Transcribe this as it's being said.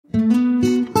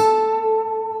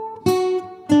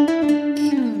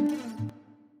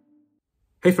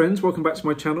Hey friends, welcome back to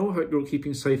my channel. Hope you're all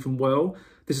keeping safe and well.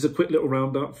 This is a quick little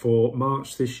roundup for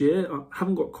March this year. I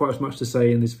haven't got quite as much to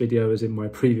say in this video as in my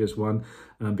previous one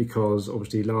because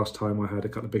obviously last time I had a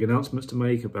couple of big announcements to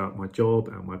make about my job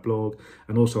and my blog,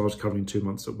 and also I was covering 2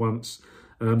 months at once.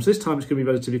 So this time it's going to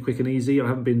be relatively quick and easy. I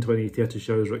haven't been to any theatre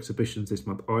shows or exhibitions this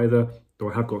month either, though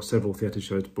I have got several theatre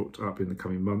shows booked up in the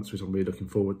coming months, which I'm really looking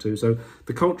forward to. So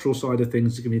the cultural side of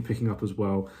things is going to be picking up as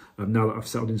well now that I've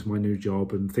settled into my new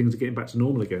job and things are getting back to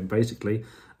normal again, basically.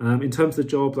 In terms of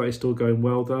the job, that is still going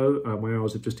well though. My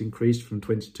hours have just increased from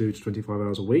 22 to 25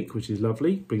 hours a week, which is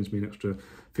lovely. Brings me an extra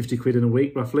 50 quid in a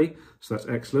week roughly, so that's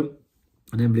excellent.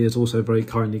 And Emily has also very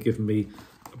kindly given me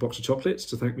a box of chocolates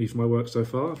to thank me for my work so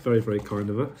far. Very, very kind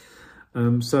of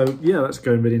her. So yeah, that's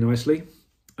going really nicely.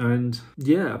 And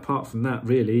yeah, apart from that,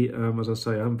 really, as I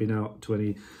say, I haven't been out to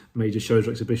any major shows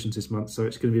or exhibitions this month, so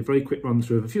it's going to be a very quick run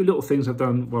through of a few little things I've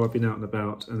done while I've been out and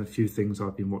about, and a few things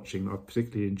I've been watching that I've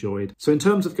particularly enjoyed. So in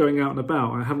terms of going out and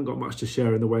about, I haven't got much to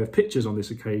share in the way of pictures on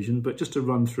this occasion, but just to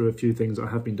run through a few things I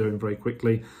have been doing very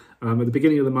quickly. At the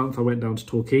beginning of the month, I went down to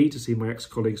Torquay to see my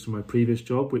ex-colleagues from my previous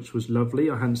job, which was lovely.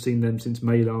 I hadn't seen them since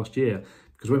May last year,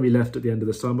 because when we left at the end of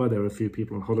the summer, there were a few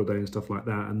people on holiday and stuff like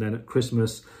that. And then at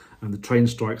Christmas, and the train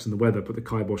strikes and the weather put the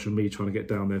kibosh on me trying to get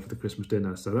down there for the Christmas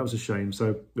dinner. So that was a shame. So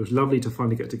it was lovely to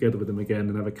finally get together with them again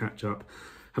and have a catch up,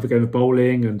 have a game of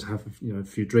bowling and have a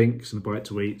few drinks and a bite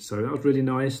to eat. So that was really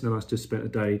nice. And then I just spent a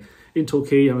day in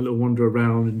Torquay, having a little wander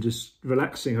around and just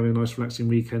relaxing, having a nice relaxing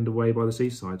weekend away by the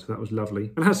seaside. So that was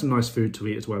lovely. And I had some nice food to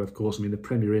eat as well, of course. I mean, the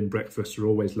Premier Inn breakfasts are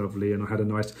always lovely. And I had a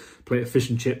nice plate of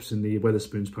fish and chips in the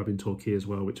Wetherspoons pub in Torquay as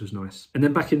well, which was nice. And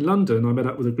then back in London, I met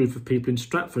up with a group of people in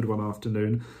Stratford one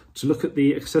afternoon to look at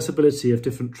the accessibility of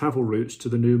different travel routes to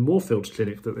the new Moorfields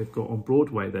clinic that they've got on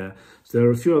Broadway there. So there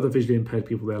are a few other visually impaired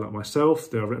people there like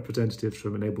myself. There are representatives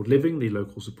from Enabled Living, the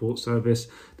local support service.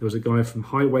 There was a guy from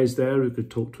Highways there who could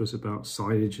talk to us about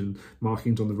signage and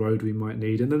markings on the road we might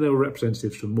need. And then there were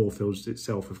representatives from Moorfields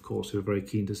itself, of course, who were very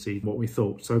keen to see what we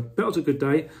thought. So that was a good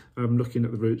day, looking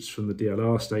at the routes from the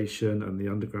DLR station and the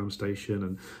underground station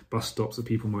and bus stops that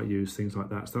people might use, things like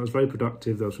that. So that was very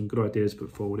productive. There were some good ideas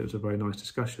put forward. It was a very nice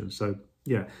discussion. So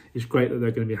yeah, it's great that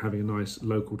they're going to be having a nice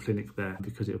local clinic there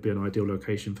because it'll be an ideal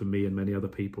location for me and many other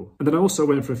people. And then I also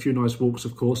went for a few nice walks,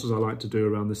 of course, as I like to do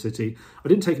around the city. I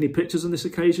didn't take any pictures on this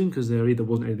occasion because there either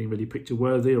wasn't anything really picture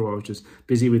worthy or I was just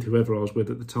busy with whoever I was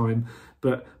with at the time.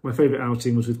 But my favourite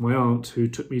outing was with my aunt, who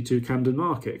took me to Camden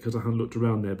Market because I hadn't looked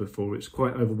around there before. It's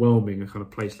quite overwhelming, a kind of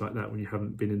place like that when you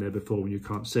haven't been in there before, when you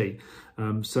can't see.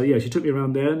 So yeah, she took me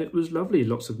around there and it was lovely.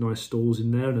 Lots of nice stalls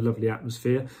in there and a lovely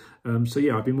atmosphere. So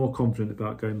yeah, I'd be more confident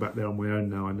about going back there on my own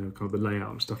now. I know kind of the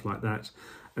layout and stuff like that.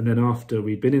 And then after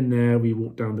we'd been in there, we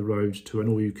walked down the road to an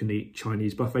all-you-can-eat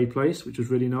Chinese buffet place, which was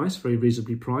really nice, very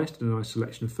reasonably priced and a nice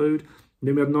selection of food. And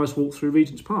then we had a nice walk through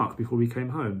Regent's Park before we came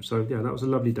home. So yeah, that was a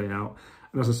lovely day out.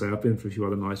 And as I say, I've been for a few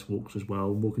other nice walks as well,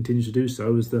 and we'll continue to do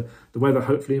so as the weather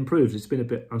hopefully improves. It's been a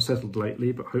bit unsettled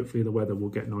lately, but hopefully the weather will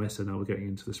get nicer now we're getting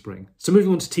into the spring. So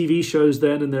moving on to TV shows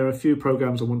then, and there are a few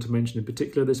programmes I want to mention in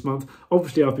particular this month.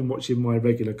 Obviously, I've been watching my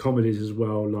regular comedies as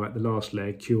well, like The Last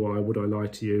Leg, QI, Would I Lie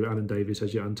to You, Alan Davies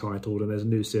As Yet Untitled, and there's a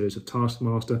new series of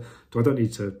Taskmaster, so I don't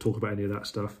need to talk about any of that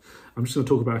stuff. I'm just going to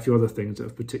talk about a few other things that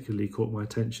have particularly caught my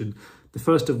attention. The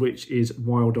first of which is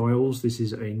Wild Isles. This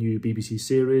is a new BBC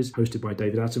series hosted by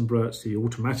David Attenborough, so you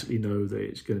automatically know that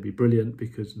it's going to be brilliant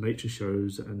because nature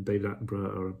shows and David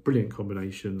Attenborough are a brilliant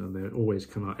combination and they always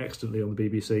come out excellently on the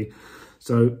BBC.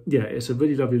 So yeah, it's a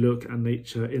really lovely look at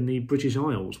nature in the British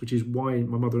Isles, which is why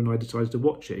my mother and I decided to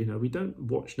watch it. You know, we don't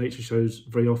watch nature shows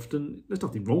very often. There's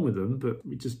nothing wrong with them, but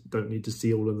we just don't need to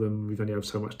see all of them. We've only had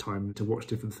so much time to watch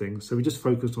different things. So we just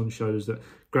focused on shows that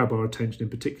grab our attention in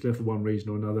particular for one reason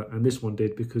or another. And this one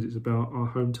did because it's about our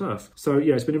home turf. So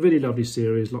yeah, it's been a really lovely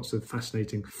series. Lots of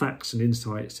fascinating facts and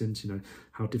insights into,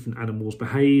 how different animals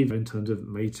behave in terms of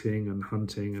mating and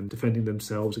hunting and defending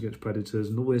themselves against predators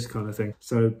and all this kind of thing.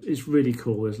 So it's really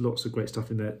cool. There's lots of great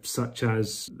stuff in there, such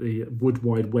as the wood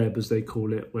wide web, as they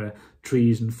call it, where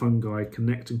trees and fungi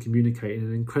connect and communicate in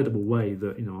an incredible way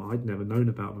that, I'd never known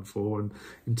about before. And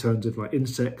in terms of like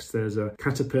insects, there's a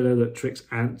caterpillar that tricks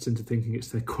ants into thinking it's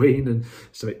their queen, and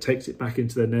so it takes it back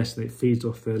into their nest and it feeds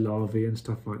off their larvae and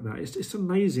stuff like that. It's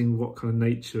amazing what kind of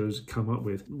nature has come up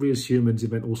with. We as humans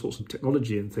invent all sorts of technology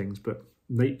and things, but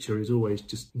nature is always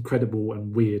just incredible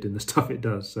and weird in the stuff it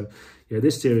does. So yeah,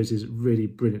 this series is really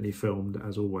brilliantly filmed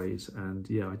as always, and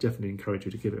yeah, I definitely encourage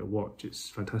you to give it a watch. It's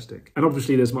fantastic. And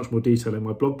obviously there's much more detail in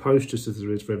my blog post, just as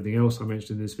there is for everything else I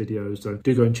mentioned in this video, so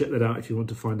do go and check that out if you want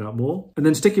to find out more. And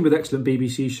then sticking with excellent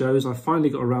BBC shows, I finally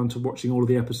got around to watching all of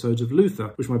the episodes of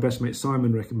Luther, which my best mate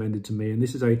Simon recommended to me, and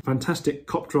this is a fantastic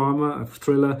cop drama, a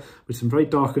thriller with some very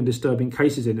dark and disturbing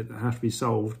cases in it that have to be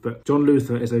solved. But John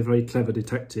Luther is a very clever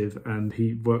detective, and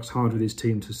he works hard with his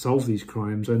team to solve these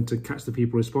crimes and to catch the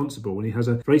people responsible. And he has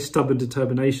a very stubborn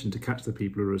determination to catch the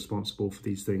people who are responsible for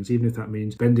these things, even if that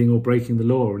means bending or breaking the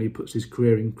law. And he puts his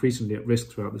career increasingly at risk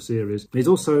throughout the series. And he's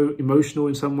also emotional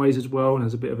in some ways as well, and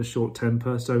has a bit of a short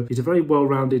temper. So he's a very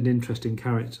well-rounded and interesting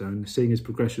character, and seeing his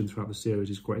progression throughout the series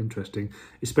is quite interesting,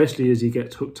 especially as he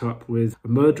gets hooked up with a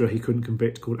murderer he couldn't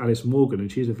convict called Alice Morgan,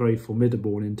 and she's a very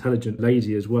formidable and intelligent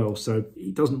lady as well. So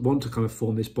he doesn't want to kind of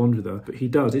form this bond with her, but he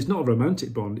does. It's not a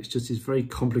romantic bond, it's just this very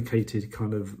complicated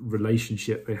kind of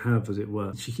relationship they have, as it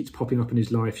were. She keeps popping up in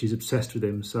his life, she's obsessed with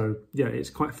him. So yeah, it's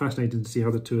quite fascinating to see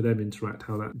how the two of them interact,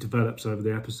 how that develops over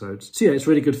the episodes. So yeah, it's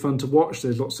really good fun to watch.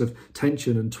 There's lots of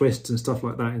tension and twists and stuff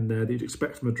like that in there that you'd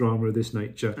expect from a drama of this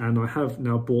nature. And I have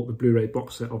now bought the Blu-ray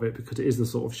box set of it because it is the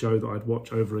sort of show that I'd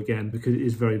watch over again, because it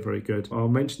is very good. I'll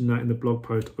mention that in the blog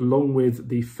post, along with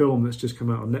the film that's just come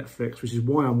out on Netflix, which is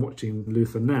why I'm watching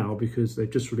Luther now, because they've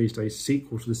just released a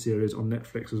sequel to the series on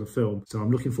Netflix as a film. So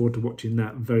I'm looking forward to watching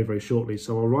that very shortly.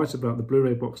 So I'll write about the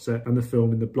Blu-ray box set and the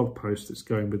film in the blog post that's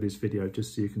going with this video,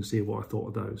 just so you can see what I thought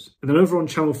of those. And then over on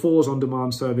Channel 4's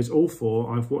on-demand service, All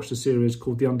 4, I've watched a series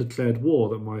called The Undeclared War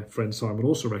that my friend Simon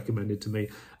also recommended to me.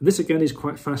 And this again is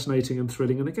quite fascinating and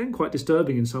thrilling, and again quite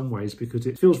disturbing in some ways, because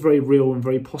it feels very real and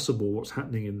very possible what's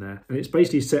happening in there. And it's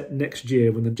basically set next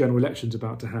year when the general election's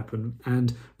about to happen,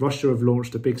 and Russia have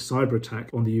launched a big cyber attack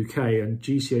on the UK, and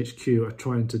GCHQ are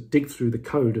trying to dig through the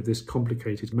code of this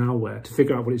complicated malware to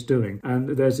figure out what it's doing. And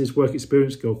there's this work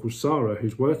experience girl called Sarah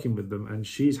who's working with them, and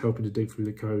she's helping to dig through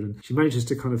the code, and she manages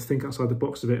to kind of think outside the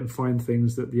box a bit and find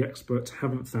things that the experts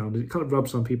haven't found. And it kind of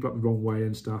rubs some people up the wrong way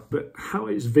and stuff, but how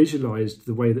it's visualized,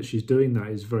 the way that she's doing that,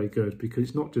 is very good, because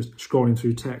it's not just scrolling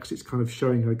through text, it's kind of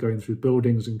showing her going through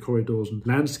buildings and corridors and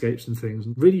landscapes and things,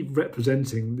 and really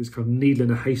representing this kind of needle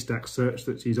in a haystack search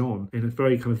that she's on in a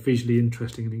very kind of visually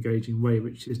interesting and engaging way,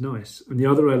 which is nice. And the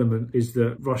other element is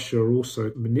that Russia are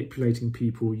also manipulating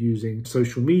people using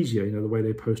social media, you know, the way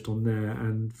they post on there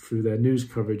and through their news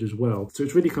coverage as well. So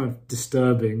it's really kind of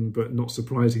disturbing but not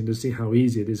surprising to see how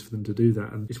easy it is for them to do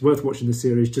that. And it's worth watching the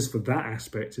series just for that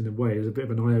aspect in a way, as a bit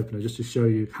of an eye-opener, just to show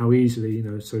you how easily, you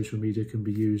know, social media can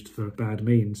be used for bad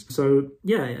means. So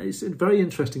yeah, it's a very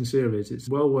interesting series. It's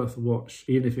well worth a watch,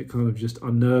 even if it kind of just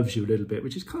unnerves you a little bit,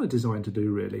 which is kind of designed to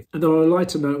do, really. And on a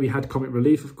lighter note, we had Comic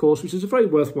Relief, of course, which is a very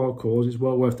worthwhile cause. It's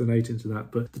well worth donating to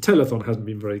that, but the telethon hasn't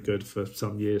been very good for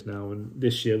some years now, and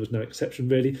this year was no exception,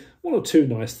 really. One or two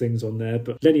nice things on there,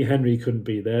 but Lenny Henry couldn't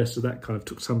be there, so that kind of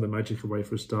took some of the magic away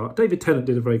for a start. David Tennant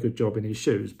did a very good job in his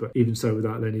shoes, but even so,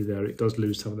 without Lenny there, it does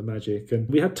lose some of the magic. And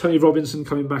we had Tony Robinson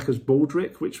coming back as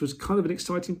Baldric, which was kind of an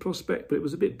exciting prospect, but it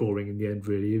was a bit boring in the end,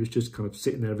 really. He was just kind of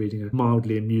sitting there reading a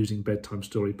mildly amusing bedtime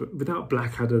story, but without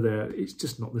Blackadder there, it's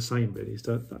just not the same, really.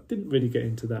 So I didn't really get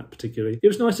into that particularly. It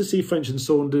was nice to see French and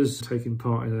Saunders taking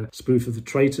part in a spoof of The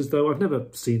Traitors, though. I've never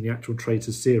seen the actual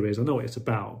Traitors series. I know what it's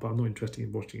about, but I'm not interested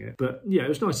in watching it. But yeah, it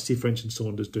was nice to see French and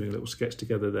Saunders doing a little sketch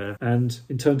together there. And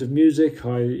in terms of music,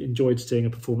 I enjoyed seeing a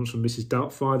performance from Mrs.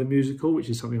 Doubtfire, the musical, which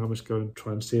is something I must go and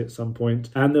try and see at some point.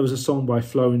 And there was a song by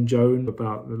Flo and Joan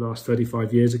about the last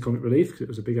 35 years of Comic Relief, because it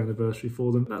was a big anniversary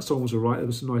for them. That song was all right. There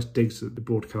was some nice digs at the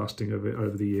broadcasting of it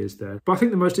over the years there. But I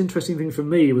think the most interesting thing for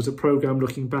me was a programme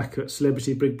looking back at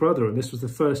Celebrity Big Brother, and this was the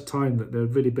first time that there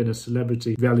had really been a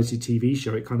celebrity reality TV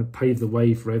show. It kind of paved the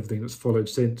way for everything that's followed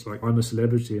since, like I'm a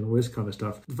Celebrity and all this kind of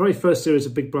stuff. The very first series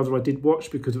of Big Brother I did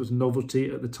watch because it was a novelty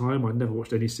at the time. I'd never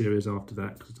watched any series after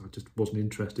that because I just wasn't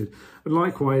interested. And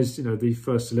likewise, you know, the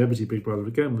first Celebrity Big Brother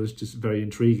again was just very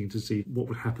intriguing to see what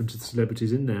would happen to the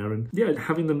celebrities in there. And yeah,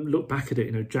 having them look back at it,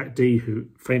 you know, Jack Dee, who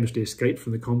famously escaped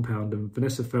from the compound, and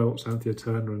Vanessa Feltz, Anthea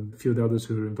Turner, and a few of the others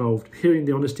who were involved, hearing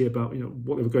the honesty about, you know,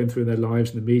 what they were going through in their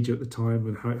lives and the media at the time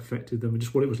and how it affected them, and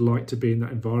just what it was like to be in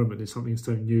that environment is something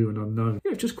so new and unknown.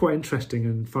 Yeah, it's just quite interesting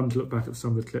and fun to look back at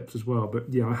some of the clips as well. But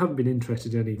yeah, I haven't been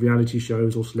interested in any reality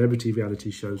shows or celebrity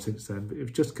reality shows since then. But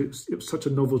it was such a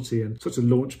novelty and such a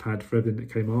launch pad for everything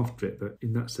that came after it, that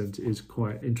in that sense it is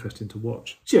quite interesting to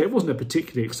watch. So yeah, it wasn't a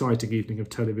particularly exciting evening of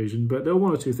television, but there were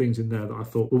one or two things in there that I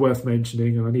thought were worth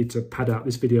mentioning, and I need to pad out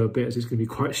this video a bit as it's going to be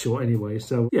quite short anyway.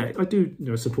 So yeah, I do, you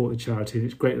know, support the charity, and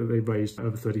it's great that they raised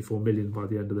over 34 million by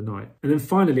the end of the night. And then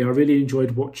finally, I really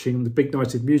enjoyed watching the big night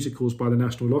Reignited Musicals by the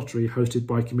National Lottery, hosted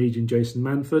by comedian Jason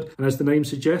Manford. And as the name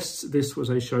suggests, this was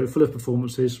a show full of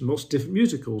performances from lots of different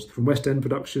musicals, from West End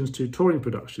productions to touring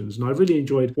productions. And I really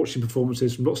enjoyed watching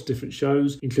performances from lots of different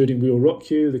shows, including We Will Rock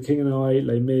You, The King and I,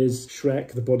 Les Mis,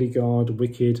 Shrek, The Bodyguard,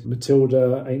 Wicked,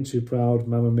 Matilda, Ain't Too Proud,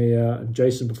 Mamma Mia, and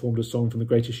Jason performed a song from The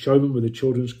Greatest Showman with a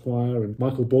children's choir, and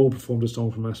Michael Ball performed a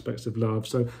song from Aspects of Love.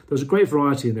 So there's a great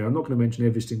variety in there. I'm not going to mention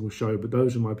every single show, but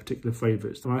those are my particular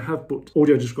favourites. And I have booked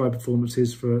audio described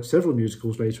performances for several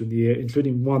musicals later in the year,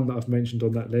 including one that I've mentioned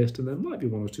on that list, and there might be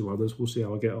one or two others. We'll see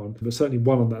how I get on. But certainly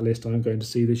one on that list I'm going to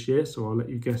see this year, so I'll let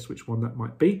you guess which one that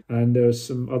might be. And there are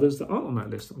some others that aren't on that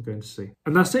list that I'm going to see.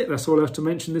 And that's it. That's all I have to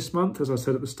mention this month. As I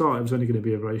said at the start, it was only going to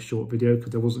be a very short video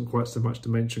because there wasn't quite so much to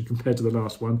mention compared to the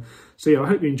last one. So yeah, I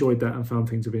hope you enjoyed that and found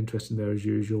things of interest in there as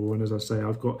usual. And as I say,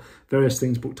 I've got various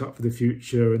things booked up for the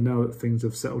future, and now that things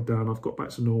have settled down, I've got back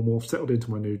to normal, I've settled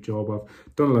into my new job,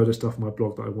 I've done a load of stuff on my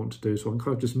blog that I want to do, so I can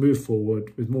kind of just move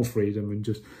forward with more freedom and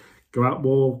just go out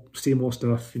more, see more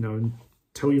stuff, you know, and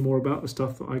tell you more about the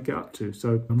stuff that I get up to.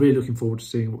 So I'm really looking forward to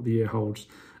seeing what the year holds.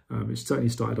 It's certainly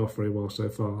started off very well so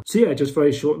far. So yeah, just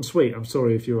very short and sweet. I'm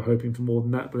sorry if you were hoping for more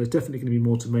than that, but there's definitely going to be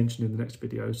more to mention in the next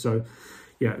video. So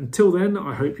yeah, until then,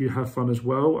 I hope you have fun as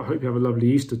well. I hope you have a lovely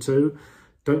Easter too.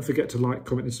 Don't forget to like,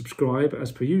 comment and subscribe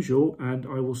as per usual, and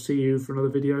I will see you for another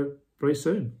video very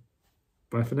soon.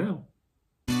 Bye for now.